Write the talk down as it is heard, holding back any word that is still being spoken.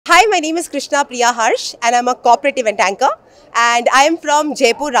Hi, my name is Krishna Pria and I'm a corporate event anchor and I am from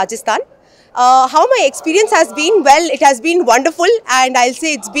Jaipur, Rajasthan. How my experience has been? Well, it has been wonderful and I'll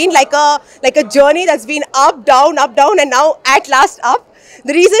say it's been like a journey that's been up, down, and now at last up.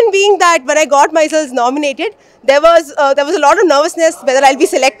 The reason being that when I got myself nominated, there was a lot of nervousness whether I'll be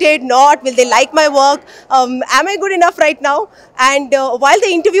selected, not, will they like my work, am I good enough right now? And while the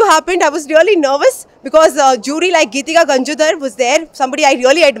interview happened, I was really nervous because jury like Geetika Ganjudhar was there, somebody I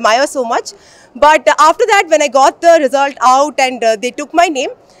really admire so much. But after that, when I got the result out and they took my name,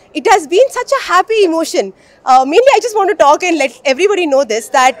 it has been such a happy emotion. Mainly, I just want to talk and let everybody know this,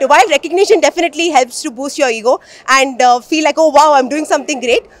 that while recognition definitely helps to boost your ego and feel like, oh wow, I'm doing something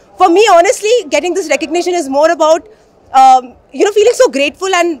great. For me, honestly, getting this recognition is more about, feeling so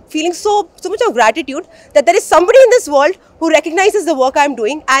grateful and feeling so much of gratitude that there is somebody in this world who recognizes the work I'm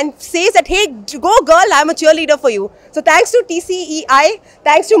doing and says that, hey, go girl, I'm a cheerleader for you. So thanks to TCEI,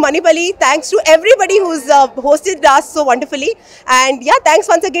 thanks to Manipali, thanks to everybody who's hosted us so wonderfully. And yeah, thanks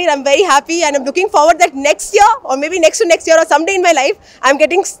once again. I'm very happy and I'm looking forward that next year or maybe next to next year or someday in my life, I'm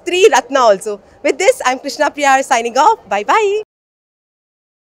getting Stri Ratna also. With this, I'm Krishna Pria signing off. Bye-bye.